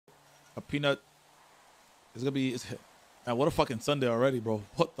a peanut. It's gonna be. Man, what a fucking Sunday already, bro.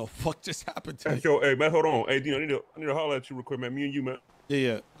 What the fuck just happened to me? Yo, hey man, hold on. Hey, Dean, I need to holler at you real quick, man. Me and you, man.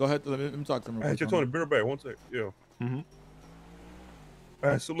 Yeah. Go ahead. Let me talk to him. Hey, just Tony, bear back. One sec. Yeah. All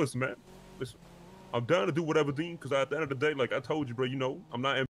right, so listen, man. Listen, I'm down to do whatever, Dean, because at the end of the day, like I told you, bro, you know, I'm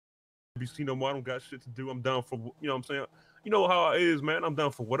not NBC no more. I don't got shit to do. I'm down for, you know what I'm saying? You know how it is, man. I'm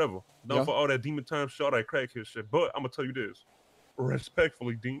down for whatever. Down for all that demon time shot, that crackhead shit. But I'm going to tell you this.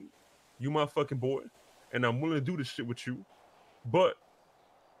 Respectfully, Dean, you my fucking boy, and I'm willing to do this shit with you. But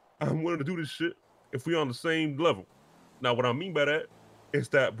I'm willing to do this shit if we on the same level. Now, what I mean by that is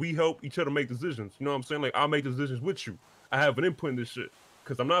that we help each other make decisions. You know what I'm saying? Like, I'll make decisions with you. I have an input in this shit.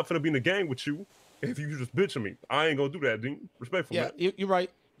 Because I'm not finna be in the gang with you if you just bitching me. I ain't gonna do that, Dean. Respectfully, yeah, man. you're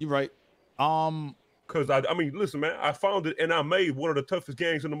right. You're right. Because, I mean, listen, man. I found it and I made one of the toughest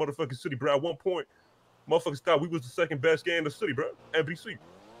gangs in the motherfucking city, bro. At one point, motherfuckers thought we was the second best gang in the city, bro. NBC.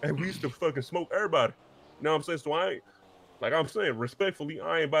 And we used to fucking smoke everybody. You know what I'm saying? So I ain't, like I'm saying, respectfully,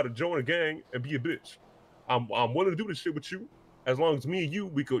 I ain't about to join a gang and be a bitch. I'm willing to do this shit with you. As long as me and you,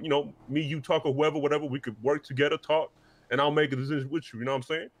 we could, you know, me, you talk or whoever, whatever, we could work together, talk, and I'll make a decision with you. You know what I'm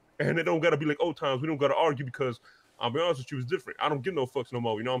saying? And it don't gotta be like old times. We don't gotta argue because I'll be honest with you, it's different. I don't give no fucks no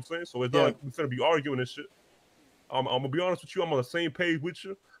more. You know what I'm saying? So it's not like we're finna be arguing and shit. I'm gonna be honest with you. I'm on the same page with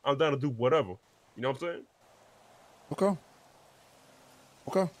you. I'm down to do whatever. You know what I'm saying? Okay.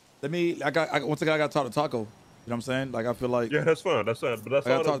 I gotta talk to Taco. You know what I'm saying? Like I feel like that's fine. That's fine. But that's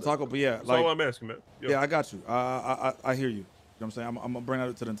I gotta talk to Taco. But yeah, that's like, all I'm asking, man. Yeah, I got you. I hear you. You know what I'm saying? I'm gonna bring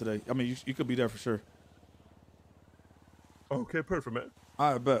that to them today. I mean, you could be there for sure. Okay, perfect, man.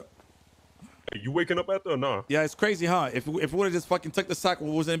 All right, bet. Hey, you waking up after or nah? Yeah, it's crazy, huh? If we would have just fucking took the sack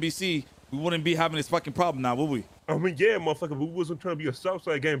when it was NBC, we wouldn't be having this fucking problem now, would we? I mean, yeah, motherfucker, we wasn't trying to be a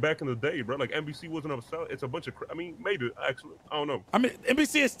Southside game back in the day, bro. Like NBC wasn't a South. It's a bunch of. I mean, maybe actually, I don't know. I mean,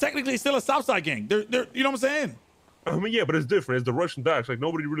 NBC is technically still a Southside gang. They're you know what I'm saying? I mean, yeah, but it's different. It's the Russian docks. Like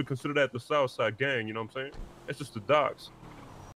nobody really considered that the Southside gang. You know what I'm saying? It's just the docks.